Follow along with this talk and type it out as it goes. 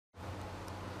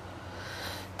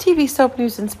TV soap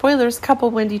news and spoilers. Couple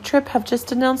Wendy and Tripp have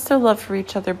just announced their love for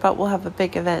each other, but will have a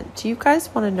big event. Do you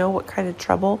guys want to know what kind of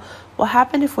trouble will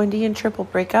happen if Wendy and Tripp will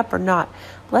break up or not?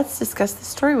 Let's discuss the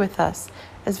story with us.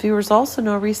 As viewers also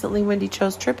know, recently Wendy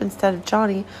chose Tripp instead of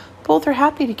Johnny. Both are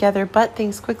happy together, but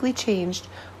things quickly changed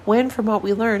when, from what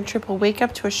we learned, Tripp will wake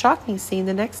up to a shocking scene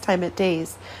the next time it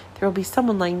days. There will be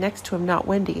someone lying next to him, not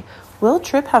Wendy. Will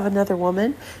Tripp have another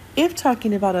woman? If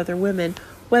talking about other women,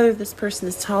 whether this person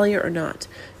is Talia or not.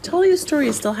 Talia's story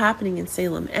is still happening in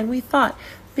Salem, and we thought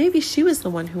maybe she was the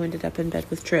one who ended up in bed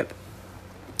with Tripp.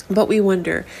 But we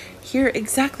wonder here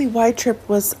exactly why Tripp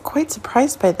was quite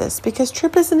surprised by this, because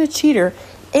Tripp isn't a cheater,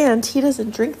 and he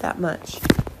doesn't drink that much.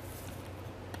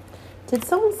 Did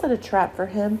someone set a trap for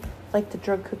him, like the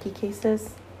drug cookie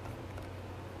cases?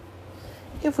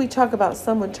 If we talk about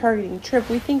someone targeting Tripp,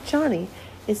 we think Johnny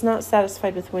is not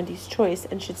satisfied with Wendy's choice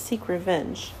and should seek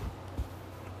revenge.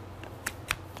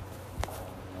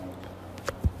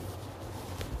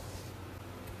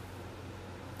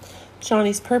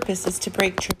 Johnny's purpose is to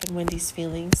break Tripp and Wendy's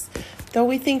feelings. Though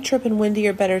we think Tripp and Wendy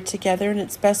are better together and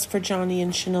it's best for Johnny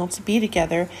and Chanel to be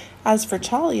together, as for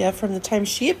Talia, from the time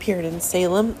she appeared in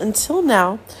Salem until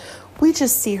now, we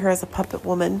just see her as a puppet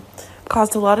woman.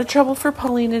 Caused a lot of trouble for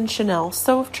Pauline and Chanel.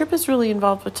 So if Tripp is really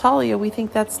involved with Talia, we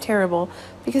think that's terrible,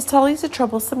 because Talia's a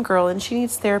troublesome girl and she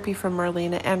needs therapy from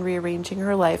Marlena and rearranging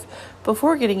her life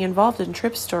before getting involved in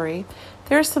Tripp's story.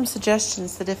 There are some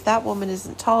suggestions that if that woman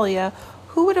isn't Talia,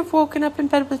 who would have woken up in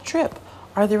bed with Tripp?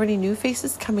 Are there any new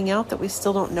faces coming out that we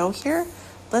still don't know here?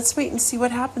 Let's wait and see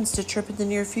what happens to Tripp in the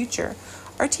near future.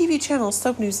 Our TV channel,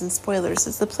 Soap News and Spoilers,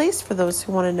 is the place for those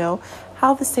who want to know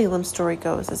how the Salem story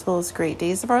goes, as well as great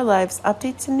days of our lives,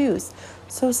 updates, and news.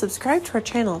 So subscribe to our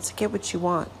channel to get what you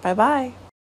want. Bye-bye.